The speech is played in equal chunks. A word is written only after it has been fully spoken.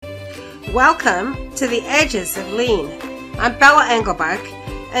Welcome to the Edges of Lean. I'm Bella Engelbach,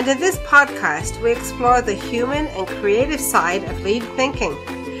 and in this podcast we explore the human and creative side of lean thinking,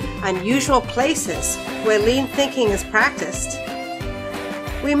 unusual places where lean thinking is practiced.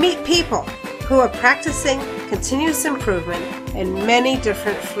 We meet people who are practicing continuous improvement in many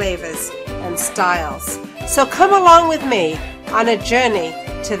different flavors and styles. So come along with me on a journey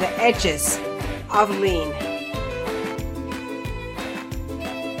to the edges of lean.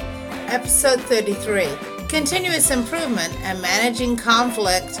 Episode 33, Continuous Improvement and Managing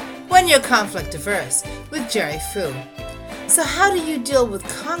Conflict When You're Conflict Averse with Jerry Fu. So how do you deal with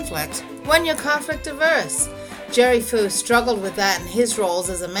conflict when you're conflict averse? Jerry Fu struggled with that in his roles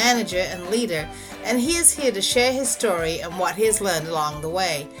as a manager and leader, and he is here to share his story and what he has learned along the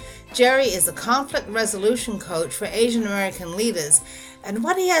way. Jerry is a conflict resolution coach for Asian American leaders, and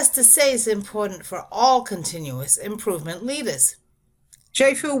what he has to say is important for all continuous improvement leaders.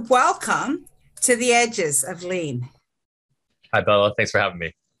 Jerry Fu, welcome to the Edges of Lean. Hi, Bella. Thanks for having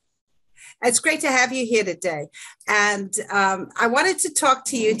me. It's great to have you here today. And I wanted to talk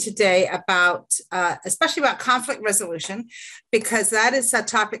to you today about, especially about conflict resolution, because that is a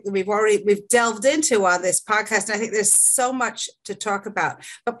topic that we've delved into on this podcast. And I think there's so much to talk about.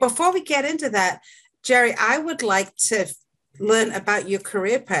 But before we get into that, Jerry, I would like to learn about your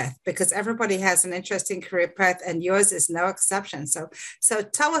career path, because everybody has an interesting career path and yours is no exception. So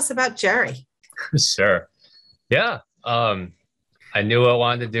tell us about Jerry. Sure. Yeah. I knew I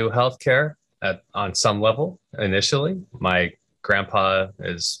wanted to do healthcare on some level initially. My grandpa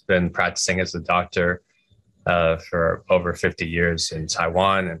has been practicing as a doctor for over 50 years in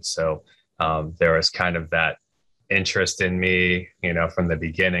Taiwan. And so there was kind of that interest in me, from the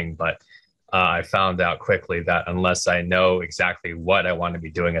beginning. But I found out quickly that unless I know exactly what I want to be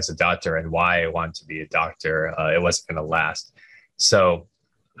doing as a doctor and why I want to be a doctor, it wasn't going to last. So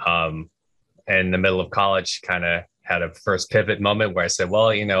in the middle of college, kind of had a first pivot moment where I said, well,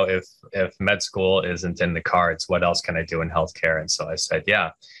 if med school isn't in the cards, what else can I do in healthcare? And so I said,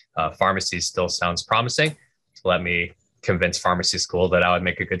 pharmacy still sounds promising. Let me convince pharmacy school that I would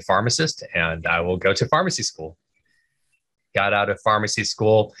make a good pharmacist, and I will go to pharmacy school. Got out of pharmacy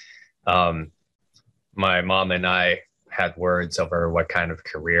school. My mom and I had words over what kind of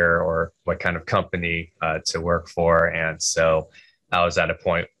career or what kind of company to work for. And so I was at a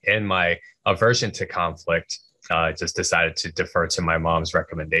point in my aversion to conflict, just decided to defer to my mom's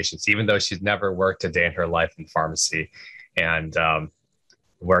recommendations, even though she'd never worked a day in her life in pharmacy, and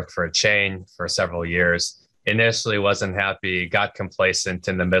worked for a chain for several years. Initially wasn't happy, got complacent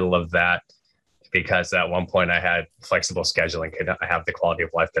in the middle of that, because at one point I had flexible scheduling, could have the quality of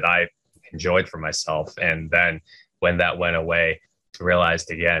life that I enjoyed for myself. And then when that went away,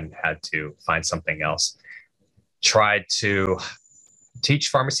 realized again, had to find something else. Tried to teach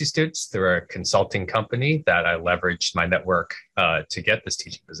pharmacy students through a consulting company that I leveraged my network to get this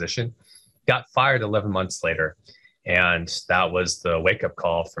teaching position. Got fired 11 months later. And that was the wake-up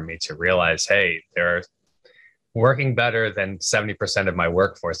call for me to realize, hey, they're working better than 70% of my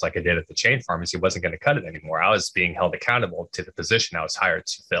workforce like I did at the chain pharmacy wasn't going to cut it anymore. I was being held accountable to the position I was hired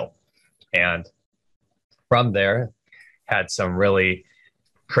to fill. And from there, had some really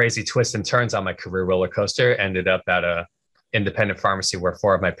crazy twists and turns on my career roller coaster. Ended up at a independent pharmacy where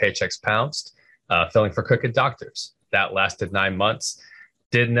 4 of my paychecks bounced, filling for crooked doctors. That lasted 9 months.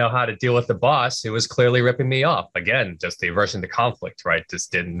 Didn't know how to deal with the boss who was clearly ripping me off. Again, just the aversion to conflict, right?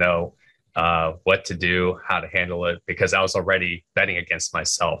 Just didn't know what to do, how to handle it, because I was already betting against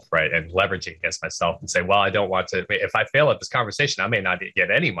myself, right? And leveraging against myself and say, well, I don't want to, if I fail at this conversation, I may not get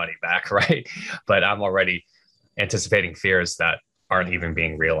any money back, right? But I'm already anticipating fears that aren't even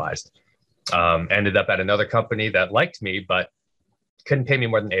being realized. Ended up at another company that liked me, but couldn't pay me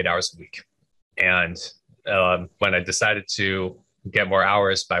more than 8 hours a week. And when I decided to get more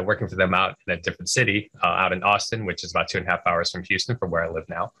hours by working for them out in a different city, out in Austin, which is about 2.5 hours from Houston, from where I live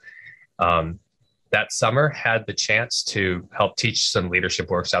now, that summer had the chance to help teach some leadership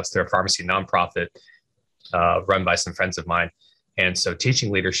workshops through a pharmacy nonprofit run by some friends of mine. And so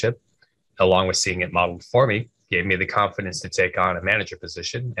teaching leadership, along with seeing it modeled for me, gave me the confidence to take on a manager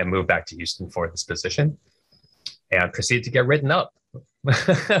position and move back to Houston for this position, and proceed to get written up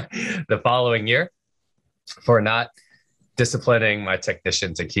the following year for not disciplining my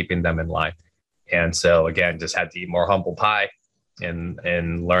technicians and keeping them in line. And so again, just had to eat more humble pie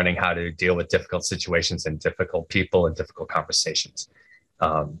in learning how to deal with difficult situations and difficult people and difficult conversations.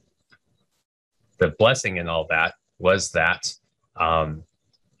 The blessing in all that was that,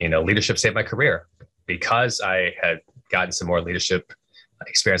 leadership saved my career. Because I had gotten some more leadership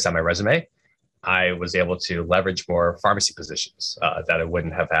experience on my resume, I was able to leverage more pharmacy positions that I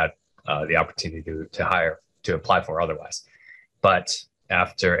wouldn't have had the opportunity to hire, to apply for otherwise. But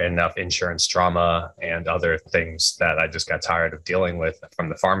after enough insurance drama and other things that I just got tired of dealing with from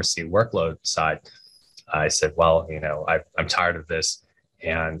the pharmacy workload side, I said, well, I'm tired of this,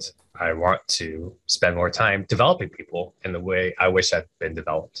 and I want to spend more time developing people in the way I wish I'd been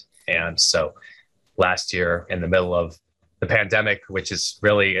developed. And so last year, in the middle of the pandemic, which is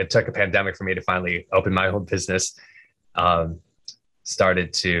really, it took a pandemic for me to finally open my own business,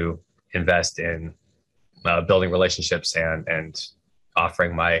 started to invest in building relationships and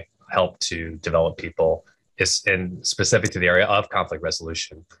offering my help to develop people is in specific to the area of conflict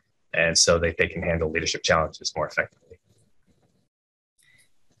resolution, and so that they can handle leadership challenges more effectively.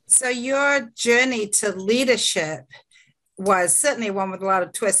 So your journey to leadership was certainly one with a lot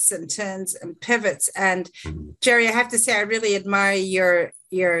of twists and turns and pivots. And Jerry, I have to say, I really admire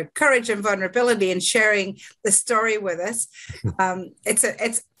your courage and vulnerability in sharing the story with us.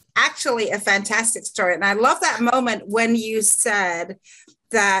 It's actually a fantastic story. And I love that moment when you said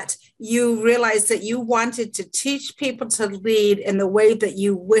that you realized that you wanted to teach people to lead in the way that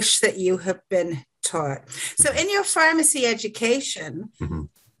you wish that you have been taught. So in your pharmacy education,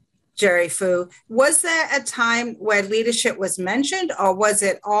 Jerry Fu, was there a time where leadership was mentioned, or was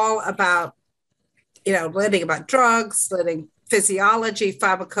it all about, learning about drugs, learning physiology,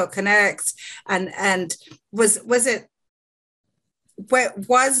 pharmacokinetics, and was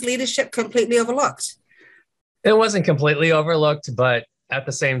leadership completely overlooked? It wasn't completely overlooked, but at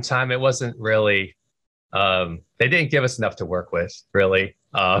the same time, it wasn't really, they didn't give us enough to work with, really,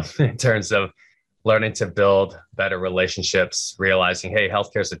 in terms of learning to build better relationships, realizing, hey,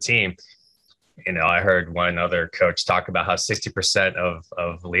 healthcare is a team. I heard one other coach talk about how 60%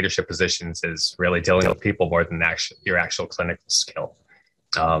 of leadership positions is really dealing with people more than your actual clinical skill.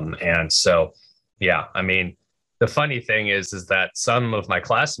 And so, yeah, the funny thing is that some of my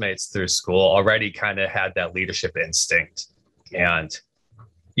classmates through school already kind of had that leadership instinct. And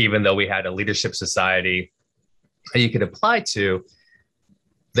even though we had a leadership society that you could apply to,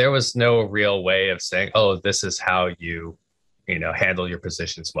 there was no real way of saying, oh, this is how you handle your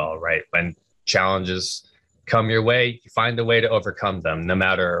positions well, right? When challenges come your way, you find a way to overcome them, no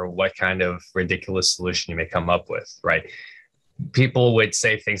matter what kind of ridiculous solution you may come up with, right? People would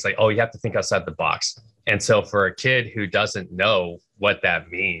say things like, oh, you have to think outside the box. And so for a kid who doesn't know what that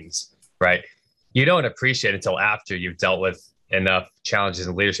means, right, you don't appreciate it until after you've dealt with enough challenges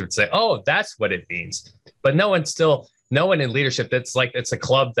in leadership to say, oh, that's what it means. But no one in leadership, it's a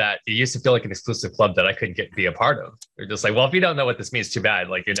club that it used to feel like an exclusive club that I couldn't be a part of. They're just like, well, if you don't know what this means, too bad.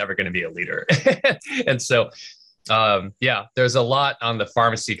 Like, you're never going to be a leader. And so, there's a lot on the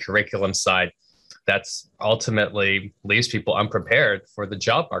pharmacy curriculum side that's ultimately leaves people unprepared for the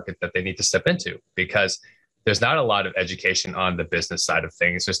job market that they need to step into, because there's not a lot of education on the business side of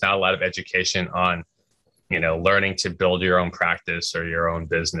things. There's not a lot of education on, learning to build your own practice or your own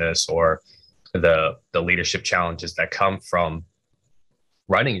business, or the leadership challenges that come from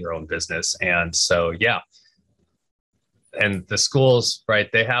running your own business. And so, and the schools, right,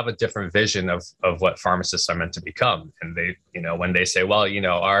 they have a different vision of what pharmacists are meant to become. And they, when they say, well,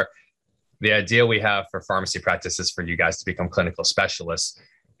 the idea we have for pharmacy practice is for you guys to become clinical specialists.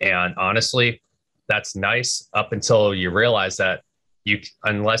 And honestly, that's nice up until you realize that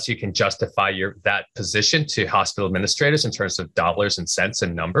unless you can justify that position to hospital administrators in terms of dollars and cents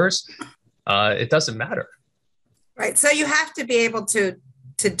and numbers, it doesn't matter. Right. So you have to be able to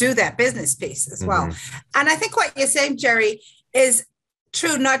do that business piece as well. And I think what you're saying, Jerry, is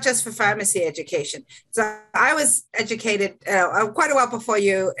true not just for pharmacy education. So I was educated quite a while before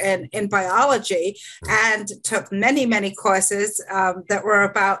you in biology, and took many, many courses that were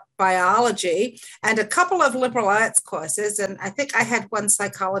about biology, and a couple of liberal arts courses. And I think I had one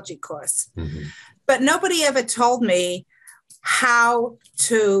psychology course. But nobody ever told me how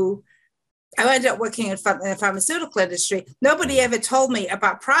to. I ended up working in the pharmaceutical industry. Nobody ever told me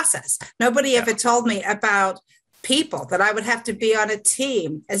about process. Nobody ever told me about people, that I would have to be on a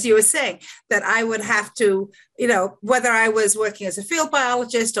team, as you were saying, that I would have to, whether I was working as a field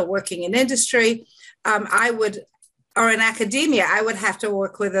biologist or working in industry, or in academia, I would have to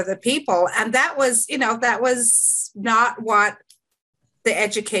work with other people. And that was not what the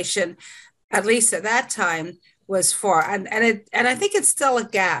education, at least at that time, was for. And I think it's still a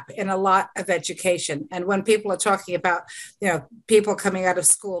gap in a lot of education. And when people are talking about, people coming out of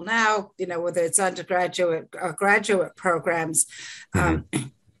school now, whether it's undergraduate or graduate programs,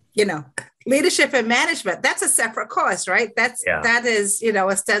 leadership and management, that's a separate course, right? That is,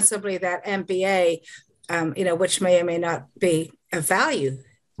 ostensibly that MBA, which may or may not be of value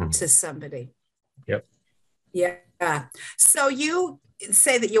to somebody. Yep. Yeah. So you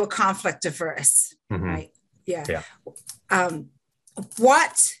say that you were conflict averse, Mhm. right? Yeah. Yeah. Um,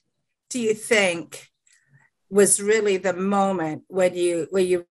 what do you think was really the moment when you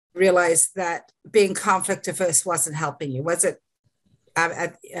realized that being conflict averse wasn't helping you? Was it?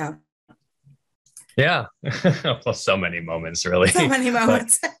 Yeah. Yeah. Well, so many moments, So really. many But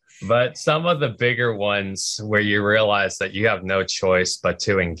moments. but some of the bigger ones where you realize that you have no choice but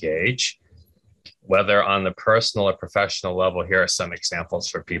to engage, whether on the personal or professional level. Here are some examples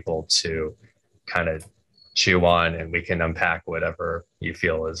for people to kind of chew on, and we can unpack whatever you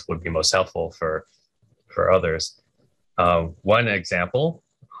feel is would be most helpful for others. One example,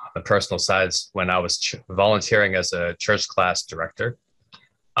 the personal sides, when I was volunteering as a church class director.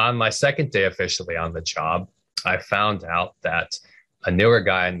 On my second day officially on the job, I found out that a newer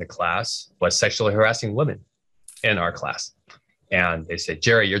guy in the class was sexually harassing women in our class. And they said,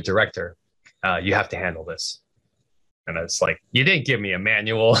 Jerry, you're director. You have to handle this. And it's like, you didn't give me a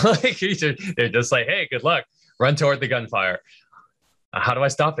manual. They're just like, hey, good luck. Run toward the gunfire. How do I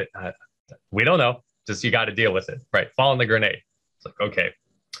stop it? We don't know. Just you got to deal with it. Right. Fall on the grenade. It's like, okay.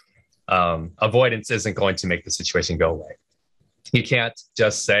 Avoidance isn't going to make the situation go away. You can't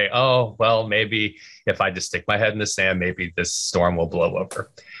just say, oh, well, maybe if I just stick my head in the sand, maybe this storm will blow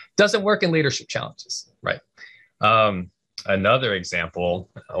over. Doesn't work in leadership challenges, right? Another example,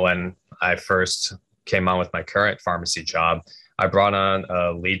 when I first came on with my current pharmacy job, I brought on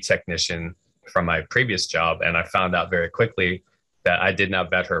a lead technician from my previous job, and I found out very quickly that I did not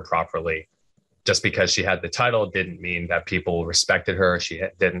vet her properly. Just because she had the title didn't mean that people respected her. She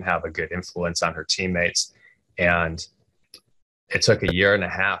didn't have a good influence on her teammates. And it took a year and a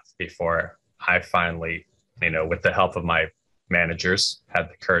half before I finally, with the help of my managers, had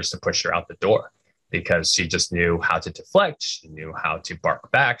the courage to push her out the door, because she just knew how to deflect. She knew how to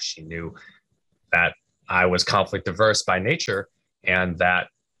bark back. She knew that I was conflict averse by nature, and that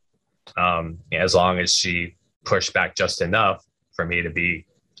as long as she pushed back just enough for me to be,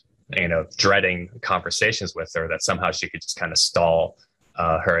 dreading conversations with her, that somehow she could just kind of stall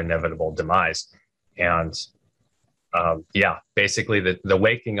her inevitable demise. And basically the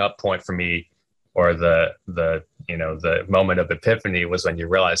waking up point for me, or the moment of epiphany, was when you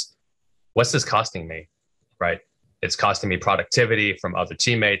realize, what's this costing me, right? It's costing me productivity from other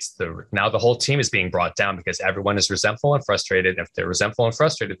teammates. Now the whole team is being brought down because everyone is resentful and frustrated. If they're resentful and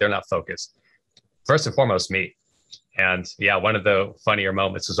frustrated, they're not focused. First and foremost, me. And one of the funnier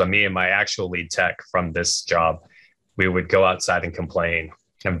moments was when me and my actual lead tech from this job, we would go outside and complain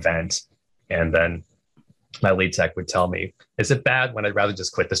and vent. And then my lead tech would tell me, is it bad when I'd rather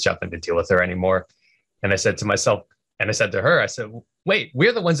just quit this job than to deal with her anymore? And I said to myself, and I said to her, I said, wait,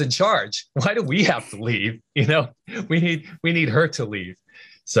 we're the ones in charge. Why do we have to leave? We need her to leave.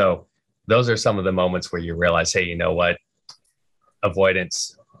 So those are some of the moments where you realize, hey, you know what?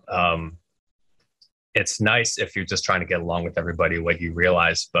 Avoidance, it's nice if you're just trying to get along with everybody, what you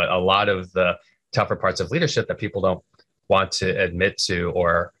realize. But a lot of the tougher parts of leadership that people don't want to admit to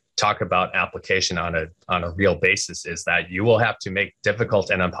or talk about application on a real basis is that you will have to make difficult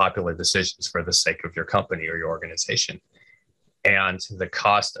and unpopular decisions for the sake of your company or your organization. And the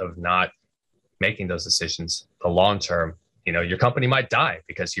cost of not making those decisions, the long term, your company might die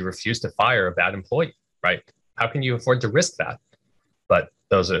because you refuse to fire a bad employee, right? How can you afford to risk that? But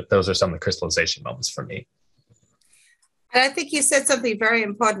those are some of the crystallization moments for me. And I think you said something very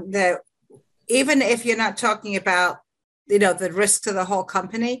important, that even if you're not talking about, the risk to the whole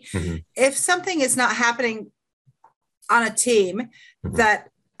company, Mm-hmm. if something is not happening on a team, Mm-hmm. that,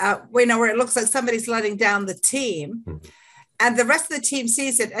 where it looks like somebody's letting down the team, Mm-hmm. and the rest of the team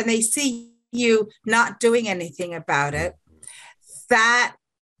sees it and they see you not doing anything about it, that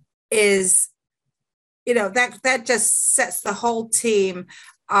is, that just sets the whole team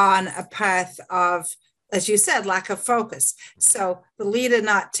on a path of, as you said, lack of focus. So the leader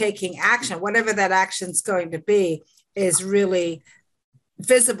not taking action, whatever that action's going to be, is really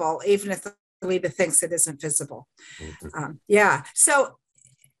visible, even if the leader thinks it isn't visible. Mm-hmm. So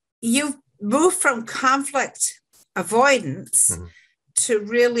you've moved from conflict avoidance Mm-hmm. to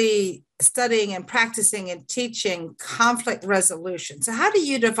really studying and practicing and teaching conflict resolution. So how do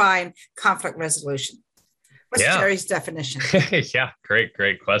you define conflict resolution? What's Jerry's definition?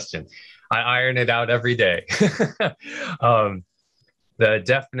 Great question. I iron it out every day. The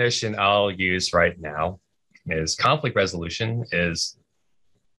definition I'll use right now is conflict resolution is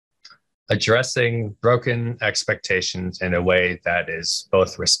addressing broken expectations in a way that is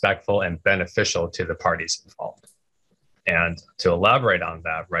both respectful and beneficial to the parties involved. And to elaborate on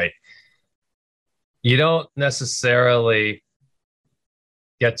that, right, you don't necessarily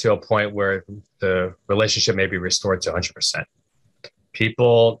get to a point where the relationship may be restored to 100%.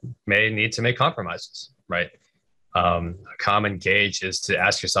 People may need to make compromises, right? A common gauge is to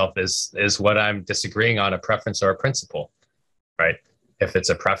ask yourself, is what I'm disagreeing on a preference or a principle, right? If it's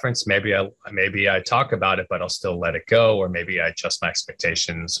a preference, maybe I talk about it, but I'll still let it go, or maybe I adjust my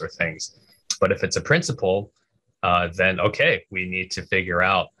expectations or things. But if it's a principle, then okay, we need to figure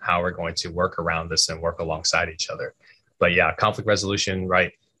out how we're going to work around this and work alongside each other. But yeah, conflict resolution,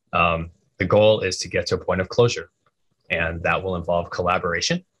 right? The goal is to get to a point of closure, and that will involve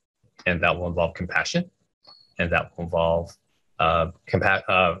collaboration, and that will involve compassion, and that will involve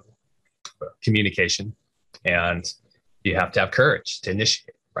communication, and you have to have courage to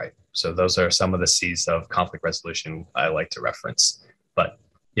initiate, right? So those are some of the C's of conflict resolution I like to reference. But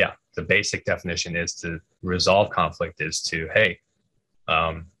yeah, the basic definition is to resolve conflict is to, hey,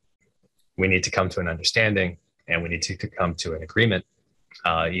 we need to come to an understanding, and we need to come to an agreement,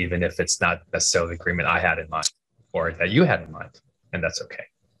 even if it's not necessarily the agreement I had in mind or that you had in mind, and that's okay.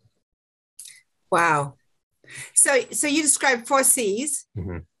 Wow. So you described 4 C's.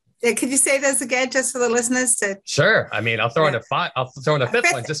 Mm-hmm. Could you say those again, just for the listeners? Sure. I mean, I'll throw in a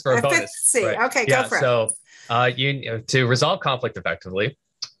fifth one just for a bonus. Fifth C. Right? Okay, yeah, go for it. So to resolve conflict effectively,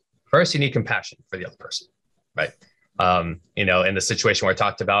 first you need compassion for the other person, right? In the situation where I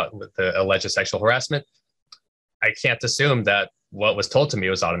talked about with the alleged sexual harassment, I can't assume that what was told to me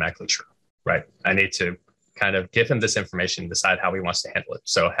was automatically true, right? I need to kind of give him this information, decide how he wants to handle it.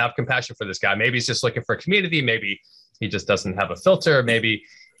 So have compassion for this guy. Maybe he's just looking for a community. Maybe he just doesn't have a filter. Maybe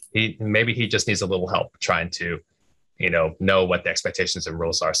he just needs a little help trying to, know what the expectations and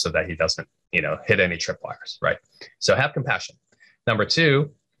rules are so that he doesn't, hit any tripwires, right? So have compassion. Number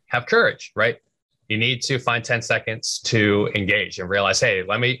 2, have courage, right? You need to find 10 seconds to engage and realize, hey,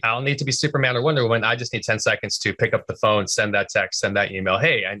 I don't need to be Superman or Wonder Woman. I just need 10 seconds to pick up the phone, send that text, send that email.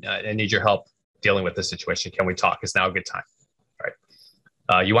 Hey, I need your help dealing with this situation. Can we talk? Is now a good time?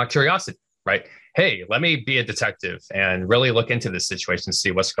 Right. You want curiosity, right? Hey, let me be a detective and really look into this situation and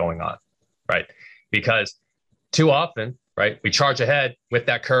see what's going on, right? Because too often, right, we charge ahead with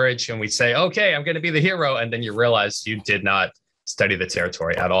that courage and we say, okay, I'm going to be the hero. And then you realize you did not study the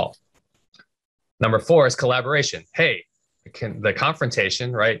territory at all. Number 4 is collaboration. Hey, the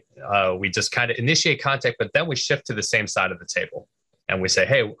confrontation, right? We just kind of initiate contact, but then we shift to the same side of the table. And we say,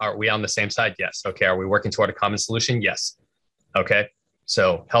 hey, are we on the same side? Yes. Okay. Are we working toward a common solution? Yes. Okay.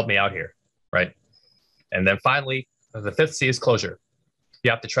 So help me out here, right? And then finally, the 5th C is closure.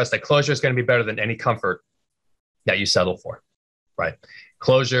 You have to trust that closure is going to be better than any comfort that you settle for, right?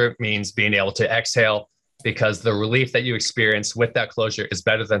 Closure means being able to exhale because the relief that you experience with that closure is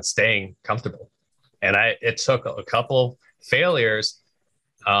better than staying comfortable. And it took a couple failures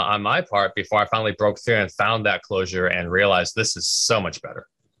on my part before I finally broke through and found that closure and realized this is so much better.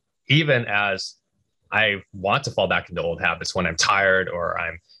 Even as I want to fall back into old habits when I'm tired or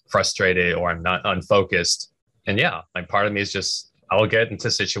I'm frustrated or I'm not unfocused. And yeah, like part of me is just, I'll get into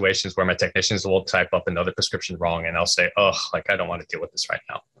situations where my technicians will type up another prescription wrong and I'll say, oh, I don't want to deal with this right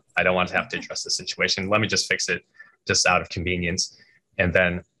now. I don't want to have to address the situation. Let me just fix it just out of convenience. And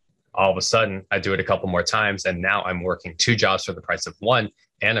then all of a sudden I do it a couple more times. And now I'm working 2 jobs for the price of 1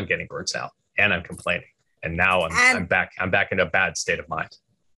 and I'm getting burnt out and I'm complaining. And now I'm back in a bad state of mind.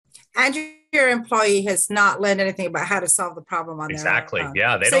 And your employee has not learned anything about how to solve the problem on exactly. their own.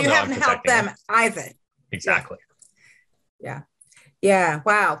 Yeah. They so don't you know haven't helped them either. Exactly. Yeah. Yeah.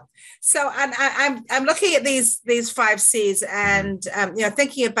 Wow. So I'm looking at these 5 C's and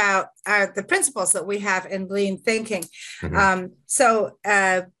thinking about the principles that we have in lean thinking.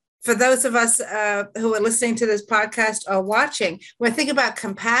 Mm-hmm. For those of us who are listening to this podcast or watching, when I think about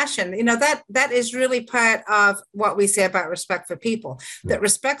compassion, that is really part of what we say about respect for people. Mm-hmm. That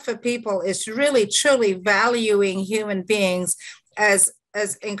respect for people is really, truly valuing human beings as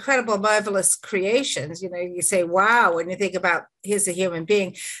incredible, marvelous creations. You say, wow, when you think about here's a human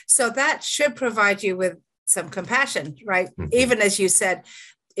being. So that should provide you with some compassion, right? Mm-hmm. Even as you said,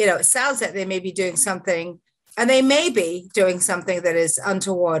 it sounds like they may be doing something, and they may be doing something that is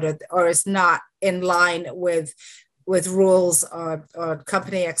untoward or is not in line with rules or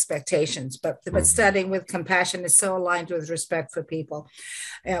company expectations. But starting with compassion is so aligned with respect for people.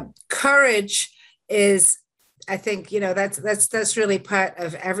 Courage is, I think, that's really part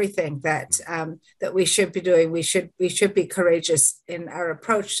of everything that we should be doing. We should be courageous in our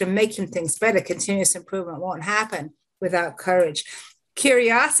approach to making things better. Continuous improvement won't happen without courage.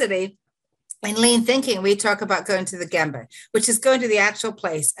 Curiosity. In lean thinking, we talk about going to the gemba, which is going to the actual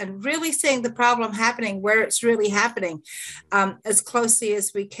place and really seeing the problem happening where it's really happening as closely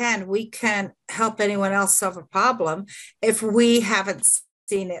as we can. We can't help anyone else solve a problem if we haven't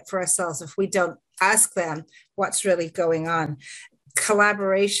seen it for ourselves if we don't ask them what's really going on.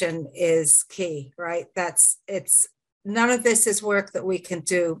 Collaboration is key, right? It's none of this is work that we can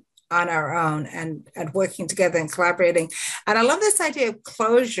do on our own, and working together and collaborating. And I love this idea of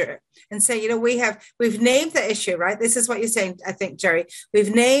closure and say, we've named the issue, right? This is what you're saying, I think, Jerry.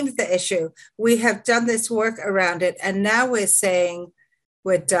 We've named the issue. We have done this work around it. And now we're saying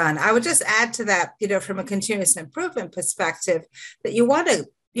we're done. I would just add to that, from a continuous improvement perspective, that you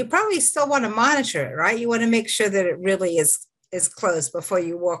probably still want to monitor it, right? You want to make sure that it really is closed before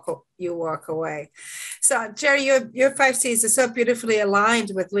you walk away. So, Jerry, your 5 C's are so beautifully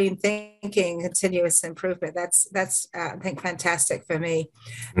aligned with lean thinking, continuous improvement. That's I think fantastic for me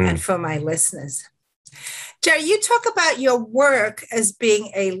and for my listeners. Jerry, you talk about your work as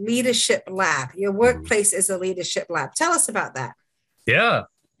being a leadership lab. Your workplace is a leadership lab. Tell us about that. Yeah.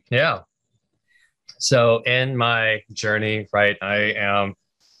 So in my journey, right, I am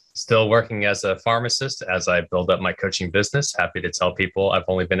still working as a pharmacist as I build up my coaching business. Happy to tell people I've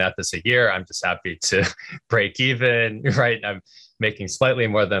only been at this a year. I'm just happy to break even, right? I'm making slightly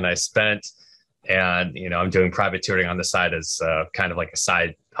more than I spent. And, I'm doing private tutoring on the side as kind of like a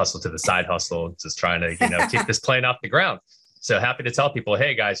side hustle to the side hustle, just trying to, keep this plane off the ground. So happy to tell people,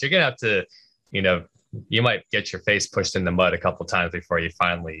 hey guys, you're going to have to, you might get your face pushed in the mud a couple of times before you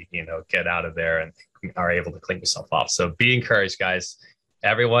finally, get out of there and are able to clean yourself off. So be encouraged, guys.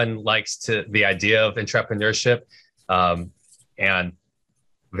 Everyone likes the idea of entrepreneurship, and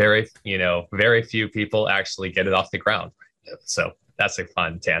very few people actually get it off the ground. So that's a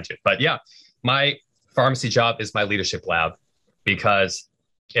fun tangent. But yeah, my pharmacy job is my leadership lab, because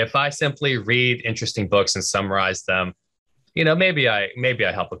if I simply read interesting books and summarize them, maybe I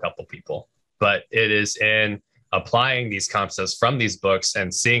help a couple people, but it is in applying these concepts from these books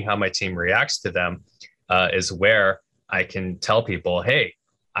and seeing how my team reacts to them is where I can tell people, hey,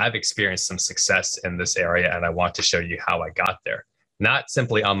 I've experienced some success in this area and I want to show you how I got there. Not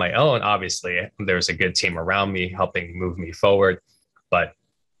simply on my own, obviously, there's a good team around me helping move me forward, but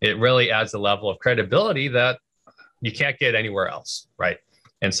it really adds a level of credibility that you can't get anywhere else, right?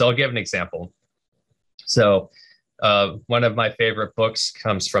 And so I'll give an example. So one of my favorite books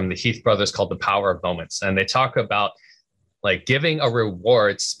comes from the Heath brothers called The Power of Moments. And they talk about like giving a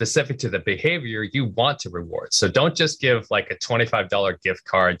reward specific to the behavior you want to reward. So don't just give like a $25 gift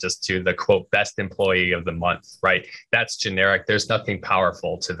card just to the quote best employee of the month, right? That's generic. There's nothing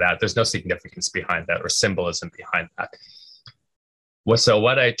powerful to that. There's no significance behind that or symbolism behind that. So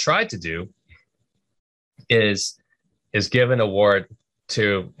what I tried to do is give an award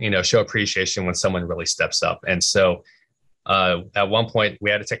to, show appreciation when someone really steps up. And so at one point we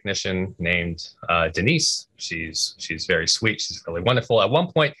had a technician named Denise. She's very sweet. She's really wonderful. At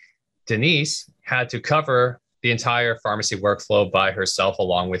one point, Denise had to cover the entire pharmacy workflow by herself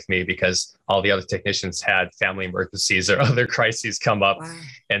along with me because all the other technicians had family emergencies or other crises come up. Wow.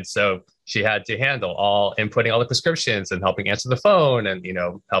 And so she had to handle inputting all the prescriptions and helping answer the phone and,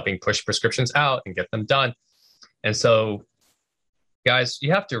 helping push prescriptions out and get them done. And so guys,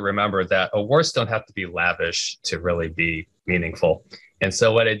 you have to remember that awards don't have to be lavish to really be meaningful. And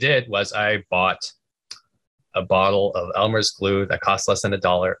so what I did was I bought a bottle of Elmer's glue that cost less than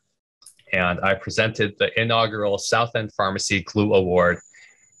 $1. And I presented the inaugural South End Pharmacy Glue Award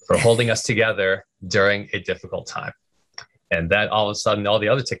for holding us together during a difficult time. And then all of a sudden, all the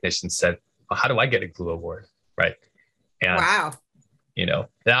other technicians said, well, how do I get a glue award? Right. And, wow.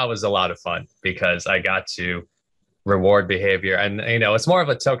 That was a lot of fun because I got to reward behavior. And, it's more of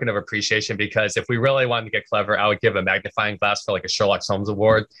a token of appreciation because if we really wanted to get clever, I would give a magnifying glass for like a Sherlock Holmes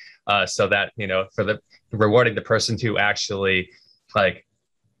award so that, for the rewarding the person who actually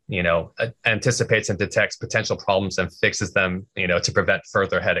anticipates and detects potential problems and fixes them, to prevent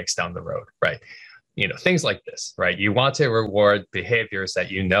further headaches down the road. Right. Things like this, right? You want to reward behaviors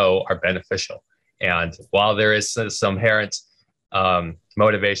that are beneficial. And while there is some inherent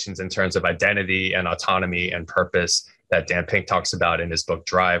motivations in terms of identity and autonomy and purpose that Dan Pink talks about in his book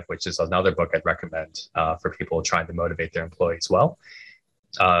Drive, which is another book I'd recommend for people trying to motivate their employees well.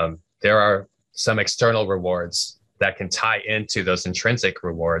 There are some external rewards that can tie into those intrinsic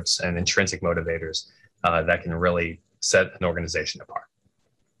rewards and intrinsic motivators that can really set an organization apart.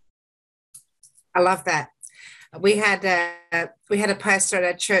 I love that. We had a pastor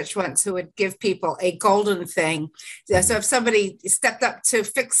at a church once who would give people a golden thing. So if somebody stepped up to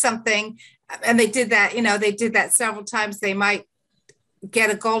fix something, and they did that several times, they might get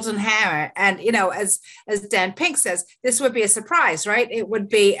a golden hammer. And as Dan Pink says, this would be a surprise, right? It would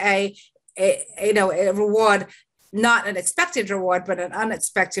be a reward, not an expected reward, but an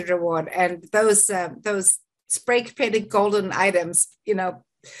unexpected reward. And those spray painted golden items,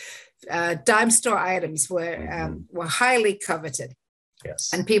 dime store items were highly coveted.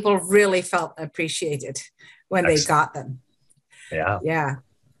 Yes. And people really felt appreciated when they got them.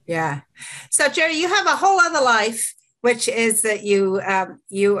 Yeah. So Jerry, you have a whole other life, which is that you are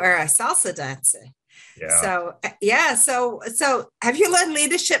a salsa dancer. Yeah. So have you learned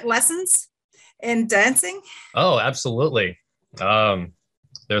leadership lessons in dancing? Oh, absolutely.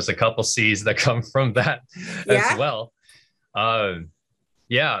 There's a couple C's that come from that as well.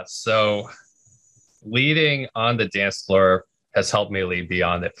 So leading on the dance floor has helped me lead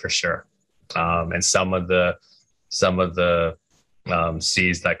beyond it for sure. And some of the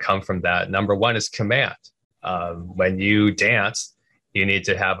C's that come from that. Number one is command. When you dance, you need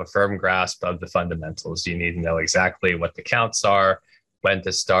to have a firm grasp of the fundamentals. You need to know exactly what the counts are, when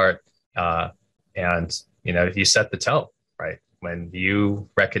to start, and you set the tone, right? When you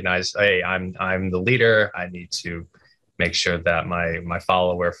recognize, hey, I'm the leader, I need to make sure that my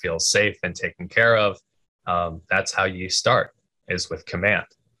follower feels safe and taken care of. That's how you start, is with command.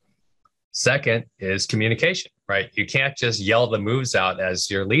 Second is communication, right? You can't just yell the moves out as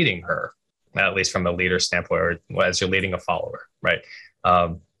you're leading her, at least from a leader standpoint, or as you're leading a follower, right?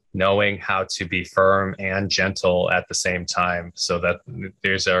 Knowing how to be firm and gentle at the same time, so that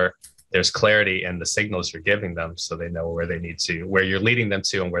there's clarity in the signals you're giving them, so they know where you're leading them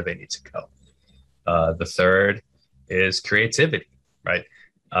to and where they need to go. The third is creativity, right?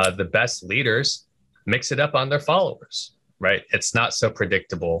 The best leaders mix it up on their followers, right? It's not so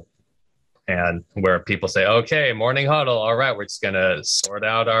predictable. And where people say, okay, morning huddle, all right, we're just going to sort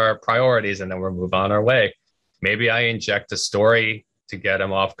out our priorities and then we'll move on our way. Maybe I inject a story to get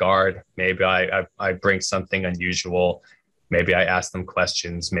them off guard. Maybe I bring something unusual. Maybe I ask them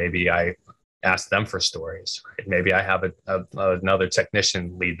questions. Maybe I ask them for stories. Right? Maybe I have another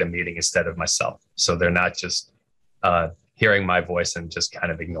technician lead the meeting instead of myself. So they're not just hearing my voice and just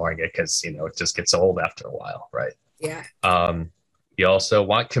kind of ignoring it because, it just gets old after a while, right? Yeah. You also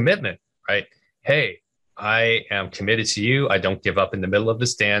want commitment, right? Hey, I am committed to you. I don't give up in the middle of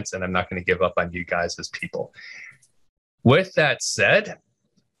this dance, and I'm not going to give up on you guys as people. With that said,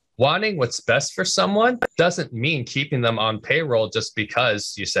 wanting what's best for someone doesn't mean keeping them on payroll just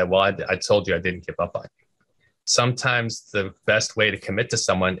because you said, well, I told you I didn't give up on you. Sometimes the best way to commit to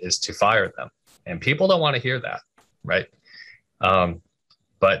someone is to fire them. And people don't want to hear that, right?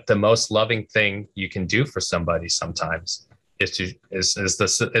 But the most loving thing you can do for somebody sometimes is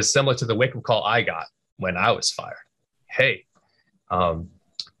similar to the wake-up call I got when I was fired. Hey,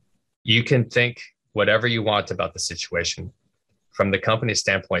 you can think whatever you want about the situation. From the company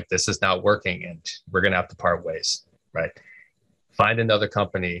standpoint, this is not working and we're going to have to part ways, right? Find another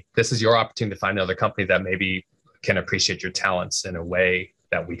company. This is your opportunity to find another company that maybe can appreciate your talents in a way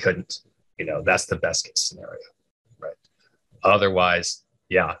that we couldn't. That's the best case scenario, right? Otherwise,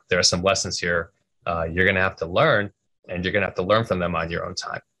 there are some lessons here you're going to have to learn, and you're going to have to learn from them on your own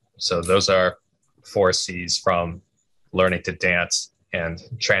time. So those are 4 C's from learning to dance and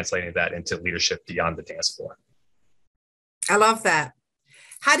translating that into leadership beyond the dance floor. I love that.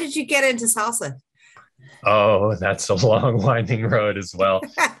 How did you get into salsa? Oh, that's a long, winding road as well.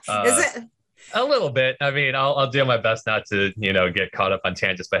 Is it? A little bit. I mean, I'll do my best not to, get caught up on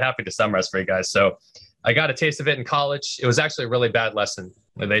tangents, but happy to summarize for you guys. So I got a taste of it in college. It was actually a really bad lesson.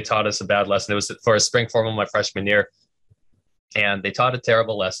 They taught us a bad lesson. It was for a spring formal my freshman year, and they taught a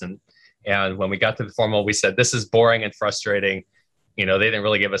terrible lesson. And when we got to the formal, we said, this is boring and frustrating. They didn't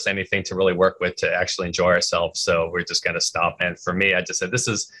really give us anything to really work with to actually enjoy ourselves. So we're just going to stop. And for me, I just said, this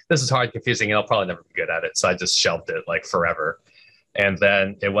is hard, confusing, and I'll probably never be good at it. So I just shelved it like forever. And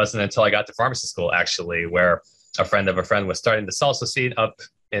then it wasn't until I got to pharmacy school, actually, where a friend of a friend was starting the salsa scene up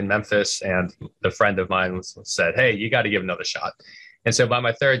in Memphis. And the friend of mine said, hey, you got to give another shot. And so by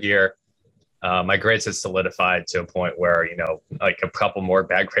my 3rd year, my grades had solidified to a point where, like a couple more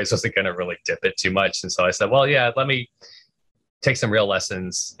bad grades wasn't going to really dip it too much. And so I said, well, yeah, let me take some real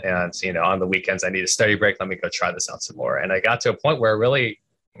lessons. And, on the weekends, I need a study break. Let me go try this out some more. And I got to a point where I really,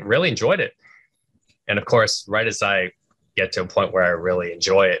 really enjoyed it. And of course, right as I get to a point where I really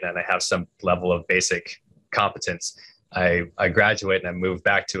enjoy it and I have some level of basic competence, I graduate and I moved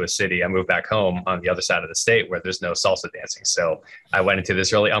back to a city. I moved back home on the other side of the state where there's no salsa dancing. So I went into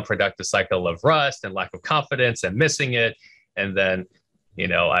this really unproductive cycle of rust and lack of confidence and missing it. And then,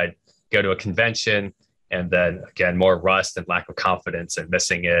 I'd go to a convention, and then again, more rust and lack of confidence and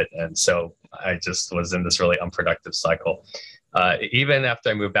missing it. And so I just was in this really unproductive cycle. Even after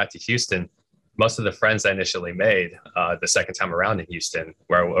I moved back to Houston, most of the friends I initially made the second time around in Houston,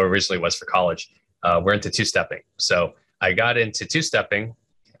 where I originally was for college, were into two-stepping. So I got into two-stepping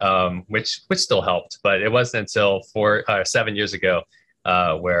which still helped. But it wasn't until 7 years ago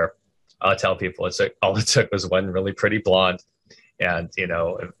where I'll tell people all it took was one really pretty blonde. And,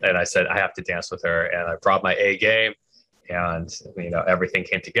 and I said, I have to dance with her. And I brought my A game and, everything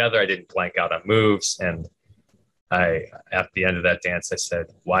came together. I didn't blank out on moves. And at the end of that dance, I said,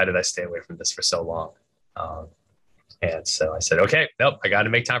 why did I stay away from this for so long? And so I said, okay, nope, I got to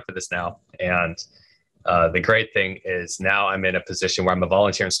make time for this now. And the great thing is now I'm in a position where I'm a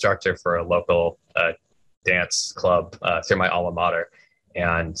volunteer instructor for a local dance club through my alma mater.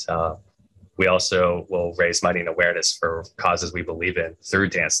 And we also will raise money and awareness for causes we believe in through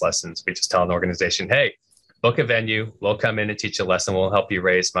dance lessons. We just tell an organization, hey, book a venue. We'll come in and teach a lesson. We'll help you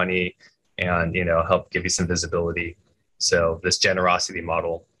raise money and, help give you some visibility. So this generosity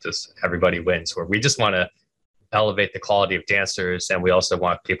model, just everybody wins, where we just want to elevate the quality of dancers. And we also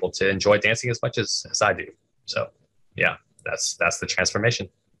want people to enjoy dancing as much as I do. So yeah, that's the transformation.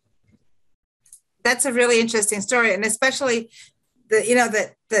 That's a really interesting story. And especially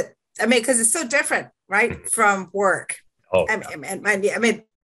because it's so different, right, from work. Oh, I mean,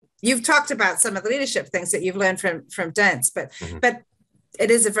 you've talked about some of the leadership things that you've learned from dance, but it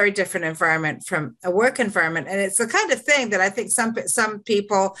is a very different environment from a work environment, and it's the kind of thing that I think some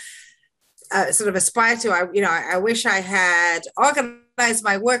people sort of aspire to. I wish I had organized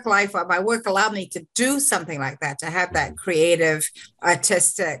my work life, or my work allowed me to do something like that, to have that creative,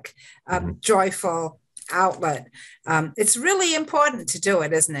 artistic, joyful outlet. It's really important to do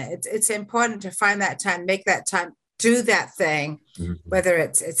it, isn't it? It's important to find that time, make that time, do that thing, whether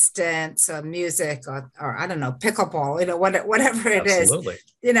it's dance or music or I don't know, pickleball, whatever it Absolutely.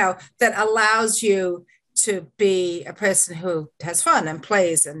 is, that allows you to be a person who has fun and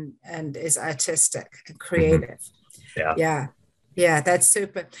plays and is artistic and creative. Yeah, that's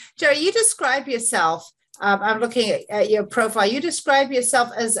super. Jerry, you describe yourself, I'm looking at your profile, you describe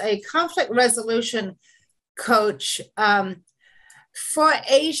yourself as a conflict resolution coach for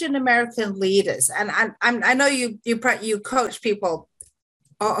Asian American leaders, and I know you coach people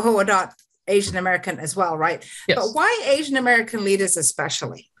who are not Asian American as well, right? Yes. But why Asian American leaders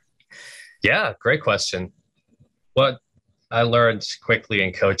especially? Yeah, great question. What I learned quickly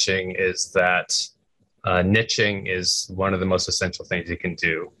in coaching is that niching is one of the most essential things you can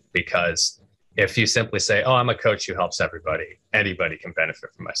do, because if you simply say, oh, I'm a coach who helps everybody, anybody can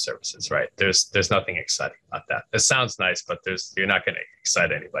benefit from my services, right? There's nothing exciting about that. It sounds nice, but you're not going to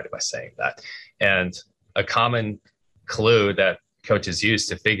excite anybody by saying that. And a common clue that coaches use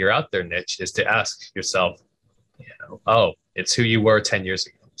to figure out their niche is to ask yourself, oh, it's who you were 10 years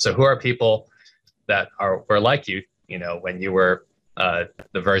ago. So who are people that were like you, when you were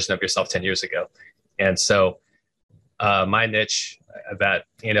the version of yourself 10 years ago? And so my niche that,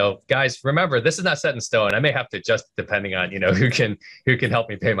 guys, remember, this is not set in stone. I may have to adjust depending on, who can help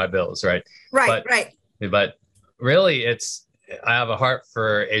me pay my bills. Right. Right. But really I have a heart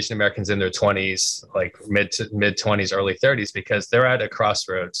for Asian Americans in their 20s, like mid 20s, early 30s, because they're at a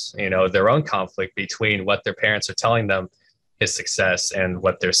crossroads, their own conflict between what their parents are telling them is success and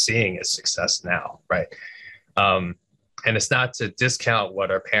what they're seeing is success now. Right. And it's not to discount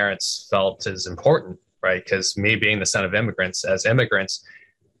what our parents felt is important, right? Because me being the son of immigrants, as immigrants,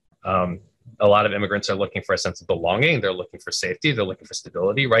 a lot of immigrants are looking for a sense of belonging. They're looking for safety. They're looking for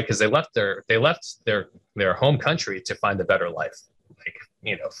stability, right? Because they left their home country to find a better life,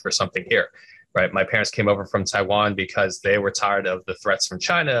 for something here, right? My parents came over from Taiwan because they were tired of the threats from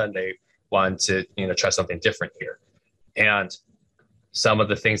China and they wanted to, try something different here. And some of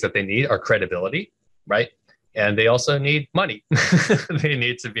the things that they need are credibility, right? And they also need money. They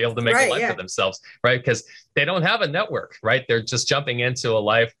need to be able to make a life for themselves, right? Because they don't have a network, right? They're just jumping into a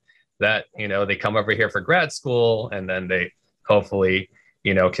life that, they come over here for grad school and then they hopefully,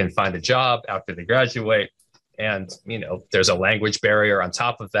 can find a job after they graduate. And, there's a language barrier on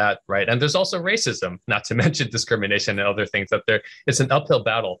top of that, right? And there's also racism, not to mention discrimination and other things that it's an uphill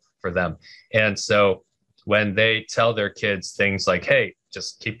battle for them. And so when they tell their kids things like, hey,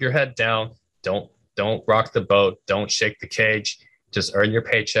 just keep your head down, don't rock the boat, don't shake the cage, just earn your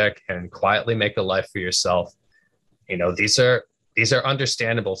paycheck and quietly make a life for yourself. These are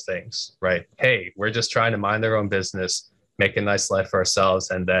understandable things, right? Hey, we're just trying to mind their own business, make a nice life for ourselves,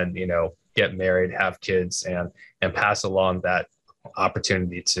 and then, get married, have kids, and pass along that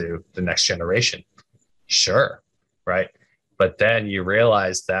opportunity to the next generation. Sure, right? But then you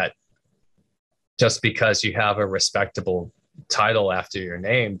realize that just because you have a respectable title after your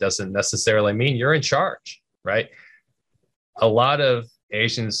name doesn't necessarily mean you're in charge, right? A lot of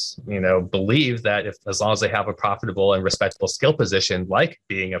Asians, believe that as long as they have a profitable and respectable skill position, like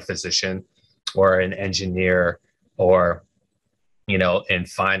being a physician or an engineer or, in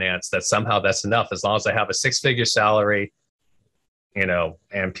finance, that somehow that's enough. As long as I have a 6-figure salary,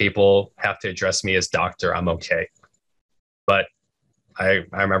 and people have to address me as doctor, I'm okay. But I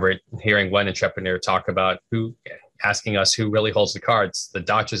remember hearing one entrepreneur talk about asking us who really holds the cards, the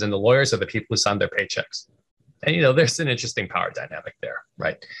doctors and the lawyers, or the people who sign their paychecks. And, there's an interesting power dynamic there,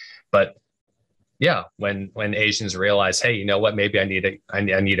 right? But yeah, when Asians realize, hey, you know what, maybe I need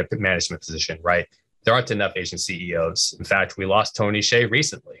a management position, right? There aren't enough Asian CEOs. In fact, we lost Tony Hsieh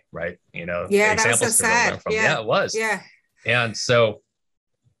recently, right? Yeah, that's so sad. Yeah, it was. Yeah. And so,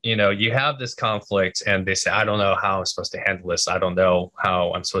 you have this conflict, and they say, I don't know how I'm supposed to handle this. I don't know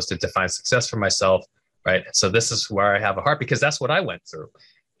how I'm supposed to define success for myself, right? So this is where I have a heart, because that's what I went through.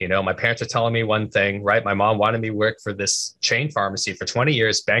 My parents are telling me one thing, right? My mom wanted me to work for this chain pharmacy for 20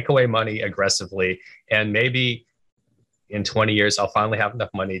 years, bank away money aggressively, and maybe in 20 years, I'll finally have enough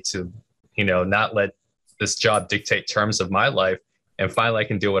money to, not let this job dictate terms of my life, and finally I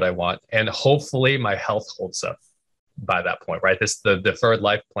can do what I want. And hopefully my health holds up by that point, right? This the deferred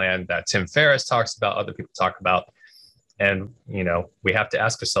life plan that Tim Ferriss talks about, other people talk about. And, we have to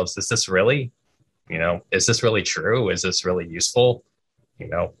ask ourselves, is this really true? Is this really useful?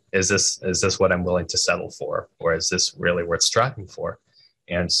 Is this what I'm willing to settle for? Or is this really worth striving for?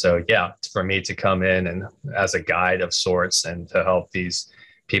 And so, yeah, for me to come in and as a guide of sorts and to help these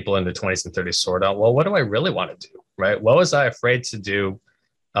people in their 20s and 30s sort out, well, what do I really want to do, right? What was I afraid to do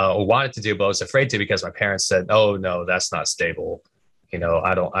or wanted to do, but I was afraid to because my parents said, oh, no, that's not stable. I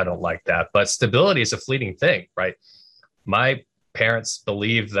don't like that. But stability is a fleeting thing, right? My parents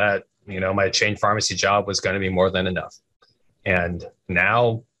believed that, my chain pharmacy job was going to be more than enough. And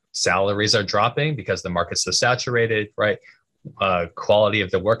now salaries are dropping because the market's so saturated, right? Quality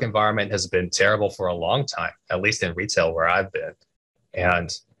of the work environment has been terrible for a long time, at least in retail where I've been.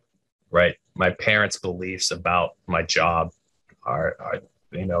 And right, my parents' beliefs about my job are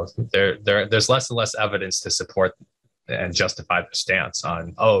there's less and less evidence to support and justify their stance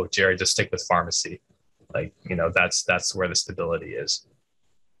on, oh, Jerry, just stick with pharmacy. Like, that's where the stability is.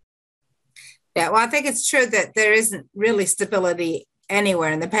 Yeah, well, I think it's true that there isn't really stability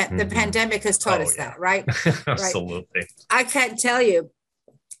anywhere, and the pandemic has taught us that, right? Absolutely. Right. I can't tell you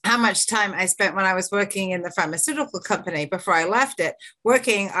how much time I spent when I was working in the pharmaceutical company before I left it,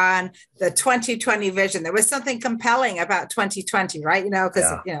 working on the 2020 vision. There was something compelling about 2020, right? Because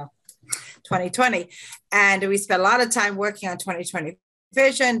 2020, and we spent a lot of time working on 2020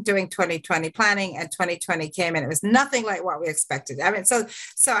 vision, doing 2020 planning, and 2020 came and it was nothing like what we expected. I mean, so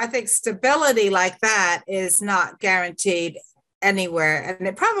I think stability like that is not guaranteed anywhere, and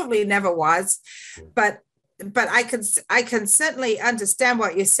it probably never was. But I can certainly understand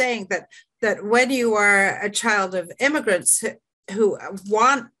what you're saying, that when you are a child of immigrants who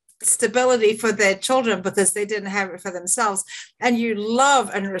want stability for their children because they didn't have it for themselves, and you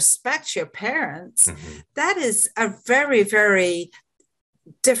love and respect your parents, that is a very, very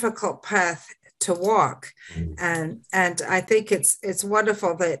difficult path to walk. And I think it's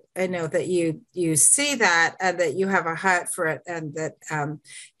wonderful that that you see that, and that you have a heart for it, and that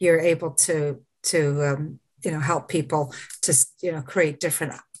you're able to help people to create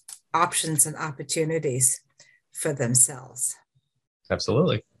different options and opportunities for themselves.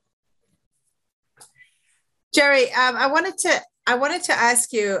 Absolutely. Jerry, I wanted to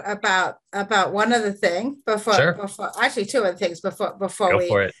ask you about one other thing before actually two other things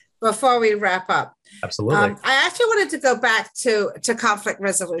before we wrap up. Absolutely. I actually wanted to go back to conflict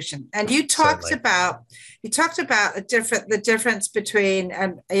resolution, and you talked about the difference between,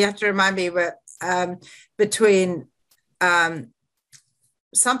 and you have to remind me between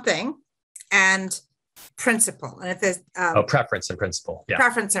something and principle, and if there's preference and principle,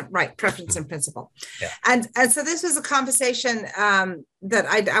 preference and principle, yeah. And so this was a conversation that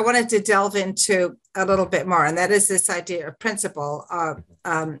I wanted to delve into a little bit more, and that is this idea of principle,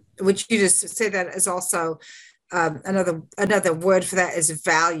 which you just say that is also another word for that is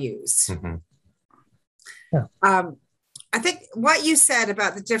values. Yeah. I think what you said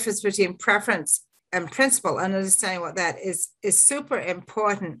about the difference between preference and principle and understanding what that is super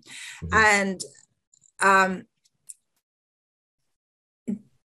important. And have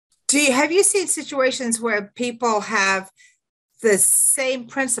you seen situations where people have the same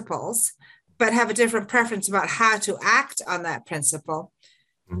principles but have a different preference about how to act on that principle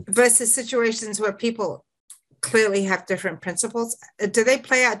versus situations where people clearly have different principles? Do they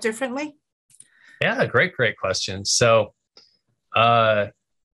play out differently? Yeah, great question. So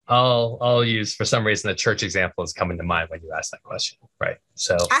I'll use, for some reason, the church example is coming to mind when you ask that question, right?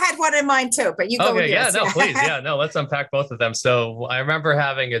 So I had one in mind too, but you go with yours. Yeah, no, please. Yeah, no, let's unpack both of them. So I remember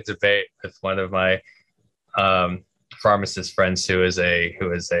having a debate with one of my pharmacist friends who is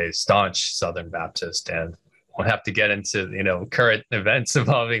a staunch Southern Baptist, and won't have to get into current events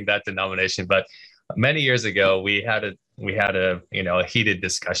involving that denomination. But many years ago, we had a heated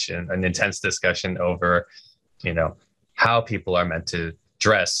discussion, an intense discussion over how people are meant to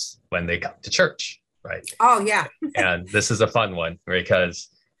dress when they come to church, right? Oh yeah. And this is a fun one because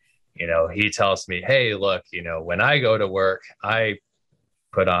he tells me, hey, look, when I go to work, I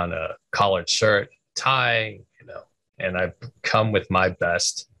put on a collared shirt, tie, and I come with my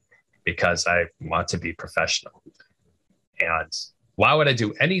best because I want to be professional. And why would I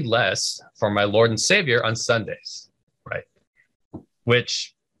do any less for my Lord and Savior on Sundays, right?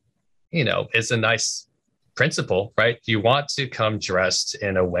 Which, is a nice principle, right? You want to come dressed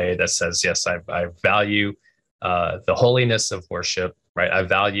in a way that says, yes, I value the holiness of worship, right? I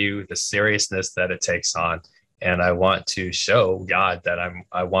value the seriousness that it takes on. And I want to show God that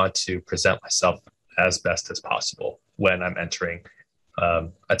I want to present myself as best as possible when I'm entering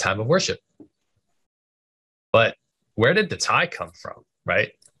a time of worship. But where did the tie come from,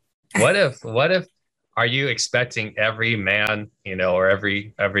 right? What if are you expecting every man, or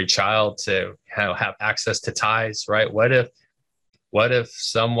every child to have access to ties, right? What if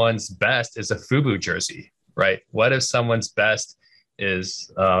someone's best is a FUBU jersey, right? What if someone's best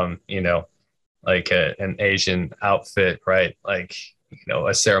is like an Asian outfit, right? Like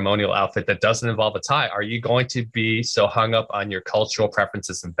a ceremonial outfit that doesn't involve a tie? Are you going to be so hung up on your cultural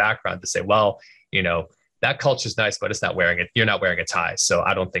preferences and background to say, well, that culture's nice, but it's not wearing it. You're not wearing a tie. So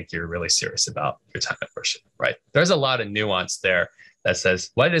I don't think you're really serious about your time of worship, right? There's a lot of nuance there that says,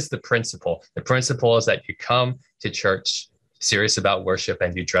 what is the principle? The principle is that you come to church serious about worship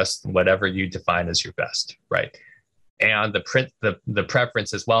and you dress whatever you define as your best, right? And the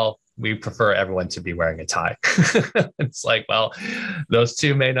preference is, well, we prefer everyone to be wearing a tie. It's like, well, those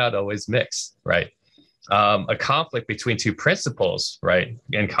two may not always mix, right? A conflict between two principles, right?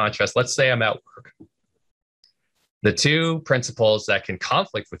 In contrast, let's say I'm at work. The two principles that can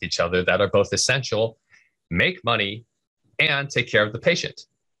conflict with each other that are both essential: make money and take care of the patient,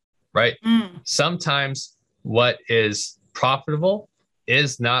 right? Sometimes what is profitable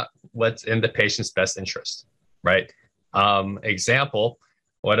is not what's in the patient's best interest, right? Example,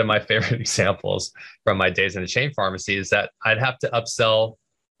 one of my favorite examples from my days in a chain pharmacy is that I'd have to upsell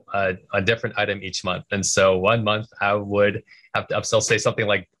a different item each month. And so one month I would have to upsell, say, something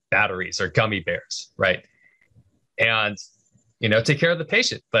like batteries or gummy bears, right? And, take care of the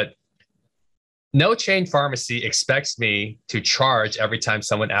patient. But no chain pharmacy expects me to charge every time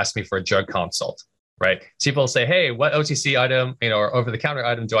someone asks me for a drug consult, right? So people say, hey, what OTC item, or over-the-counter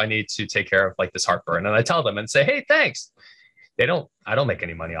item do I need to take care of, like this heartburn? And I tell them and say, hey, thanks. I don't make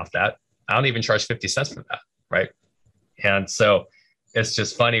any money off that. I don't even charge 50 cents for that, right? And so it's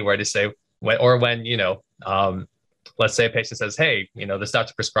just funny where to say, let's say a patient says, hey, this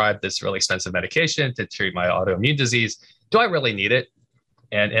doctor prescribed this really expensive medication to treat my autoimmune disease. Do I really need it?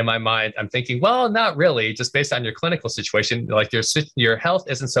 And in my mind, I'm thinking, well, not really, just based on your clinical situation, like your health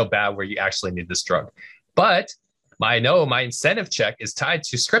isn't so bad where you actually need this drug. But I know my incentive check is tied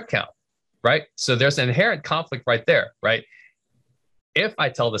to script count, right? So there's an inherent conflict right there, right? If I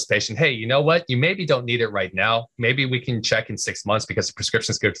tell this patient, hey, you know what, you maybe don't need it right now. Maybe we can check in 6 months because the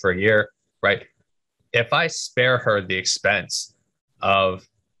prescription is good for a year, right? If I spare her the expense of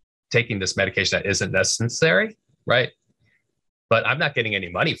taking this medication that isn't necessary, right? But I'm not getting any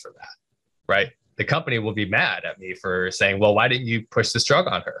money for that, right? The company will be mad at me for saying, well, why didn't you push this drug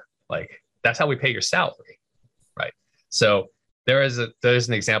on her? Like, that's how we pay your salary, right? So there's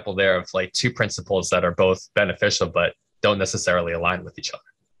an example there of like two principles that are both beneficial, but don't necessarily align with each other.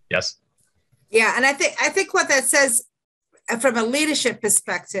 Yes? Yeah, and I think what that says from a leadership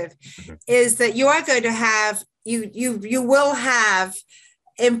perspective is that you are going to have, you will have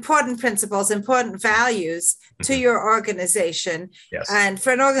important principles, important values to your organization. Yes. And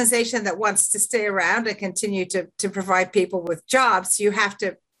for an organization that wants to stay around and continue to provide people with jobs, you have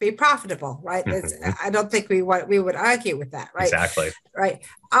to be profitable, right? I don't think we would argue with that, right? Exactly. Right.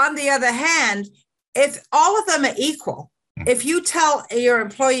 On the other hand, if all of them are equal, if you tell your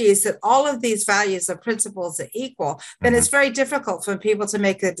employees that all of these values or principles are equal, then it's very difficult for people to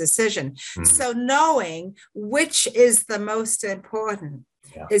make a decision. So knowing which is the most important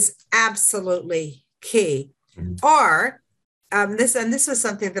is absolutely key. Or this was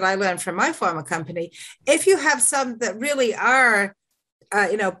something that I learned from my former company. If you have some that really are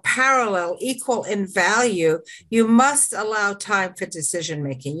parallel, equal in value, you must allow time for decision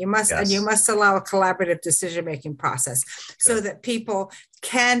making. You must allow a collaborative decision making process so that people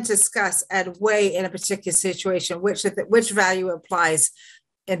can discuss and weigh in a particular situation which value applies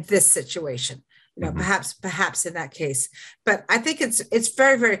in this situation. perhaps in that case. But I think it's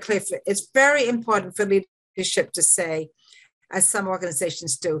very, very clear. It's very important for leadership to say, as some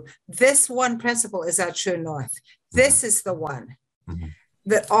organizations do, this one principle is our true north. This is the one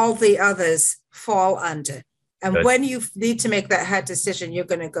that all the others fall under. And when you need to make that hard decision, you're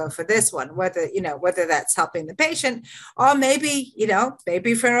going to go for this one, whether that's helping the patient or maybe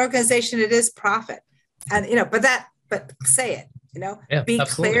for an organization, it is profit. And, but say it, be absolutely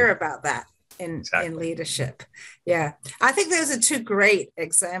clear about that in leadership. Yeah. I think those are two great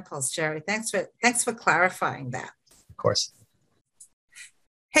examples, Jerry. Thanks for clarifying that. Of course.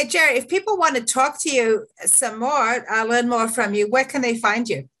 Hey, Jerry, if people want to talk to you some more, learn more from you, where can they find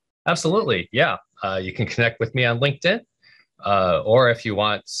you? Absolutely. Yeah. You can connect with me on LinkedIn, or if you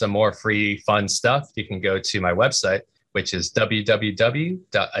want some more free, fun stuff, you can go to my website, which is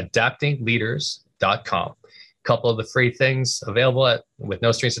www.adaptingleaders.com. A couple of the free things available with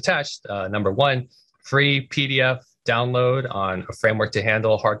no strings attached. Number one, free PDF download on a framework to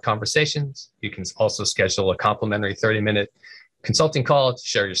handle hard conversations. You can also schedule a complimentary 30-minute consulting call to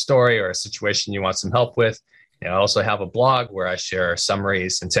share your story or a situation you want some help with. I also have a blog where I share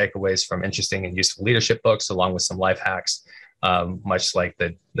summaries and takeaways from interesting and useful leadership books, along with some life hacks, much like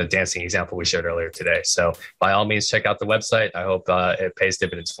the dancing example we shared earlier today. So by all means, check out the website. I hope it pays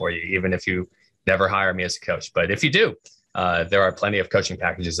dividends for you, even if you never hire me as a coach. But if you do, there are plenty of coaching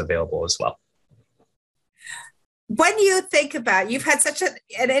packages available as well. When you think about, you've had such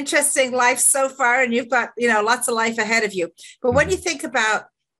an interesting life so far, and you've got, lots of life ahead of you. But when you think about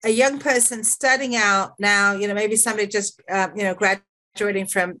a young person starting out now, maybe somebody just, graduating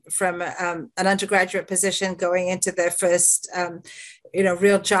from an undergraduate position, going into their first,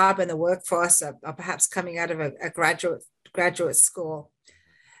 real job in the workforce, or perhaps coming out of a graduate school.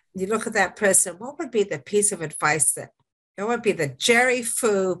 You look at that person, what would be the piece of advice what would be the Jerry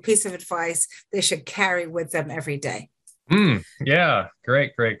Fu piece of advice they should carry with them every day? Yeah,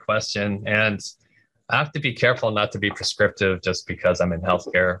 great question. And I have to be careful not to be prescriptive just because I'm in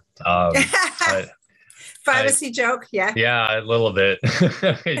healthcare. Pharmacy joke, yeah. Yeah, a little bit.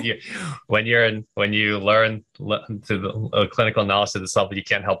 when you learn through the clinical analysis of the self, you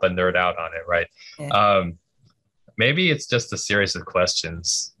can't help but nerd out on it, right? Yeah. Maybe it's just a series of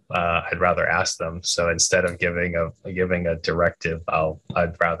questions. I'd rather ask them. So instead of giving a directive,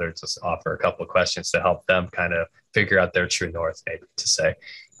 I'd rather just offer a couple of questions to help them kind of figure out their true north, maybe to say.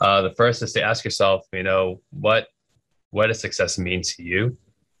 The first is to ask yourself, what does success mean to you?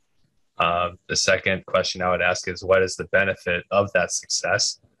 The second question I would ask is, what is the benefit of that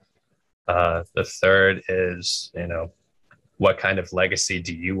success? The third is, what kind of legacy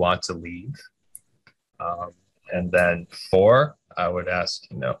do you want to leave? And then 4, I would ask,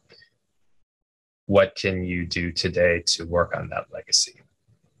 what can you do today to work on that legacy?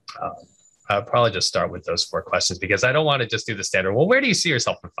 I'll probably just start with those 4 questions, because I don't want to just do the standard, well, where do you see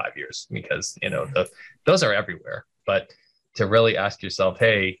yourself in 5 years? Because, those are everywhere. But to really ask yourself,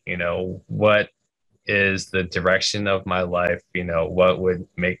 hey, what is the direction of my life? What would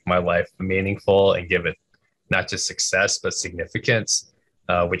make my life meaningful and give it not just success, but significance,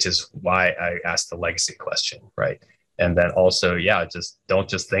 which is why I asked the legacy question, right? And then also, don't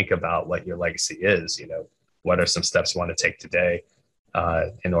just think about what your legacy is. What are some steps you want to take today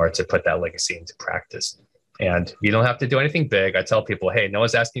in order to put that legacy into practice? And you don't have to do anything big. I tell people, hey, no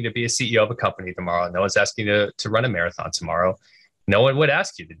one's asking you to be a CEO of a company tomorrow. No one's asking you to run a marathon tomorrow. No one would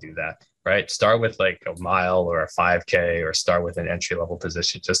ask you to do that, right? Start with like a mile or a 5K, or start with an entry-level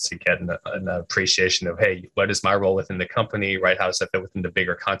position just to get an appreciation of, hey, what is my role within the company, right? How does that fit within the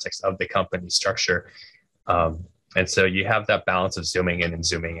bigger context of the company structure? And so you have that balance of zooming in and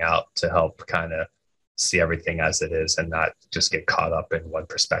zooming out to help kind of see everything as it is and not just get caught up in one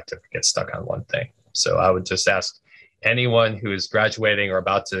perspective, get stuck on one thing. So I would just ask anyone who is graduating or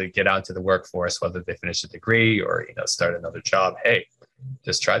about to get out into the workforce, whether they finish a degree or start another job, hey,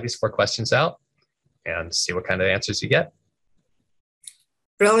 just try these 4 questions out and see what kind of answers you get.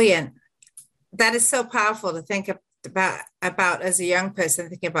 Brilliant. That is so powerful to think about as a young person,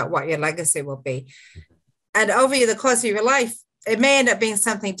 thinking about what your legacy will be. And over the course of your life, it may end up being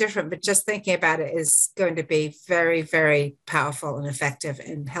something different, but just thinking about it is going to be very, very powerful and effective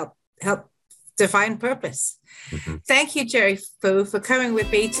and help define purpose. Mm-hmm. Thank you, Jerry Fu, for coming with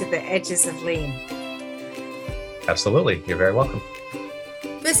me to the Edges of Lean. Absolutely. You're very welcome.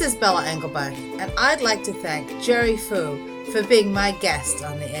 This is Bella Engelbach, and I'd like to thank Jerry Fu for being my guest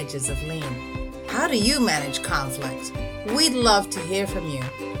on the Edges of Lean. How do you manage conflict? We'd love to hear from you.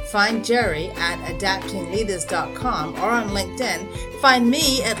 Find Jerry at adaptingleaders.com or on LinkedIn. Find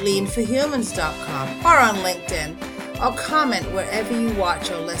me at leanforhumans.com or on LinkedIn, or comment wherever you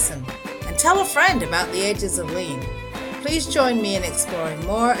watch or listen. and tell a friend about the edges of lean. Please join me in exploring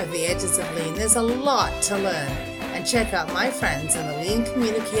more of the edges of lean. There's a lot to learn. And check out my friends in the Lean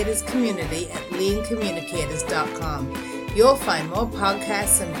Communicators community at leancommunicators.com. You'll find more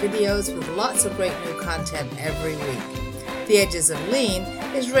podcasts and videos with lots of great new content every week. The Edges of Lean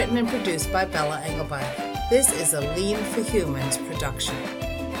is written and produced by Bella Engelbach. This is a Lean for Humans production.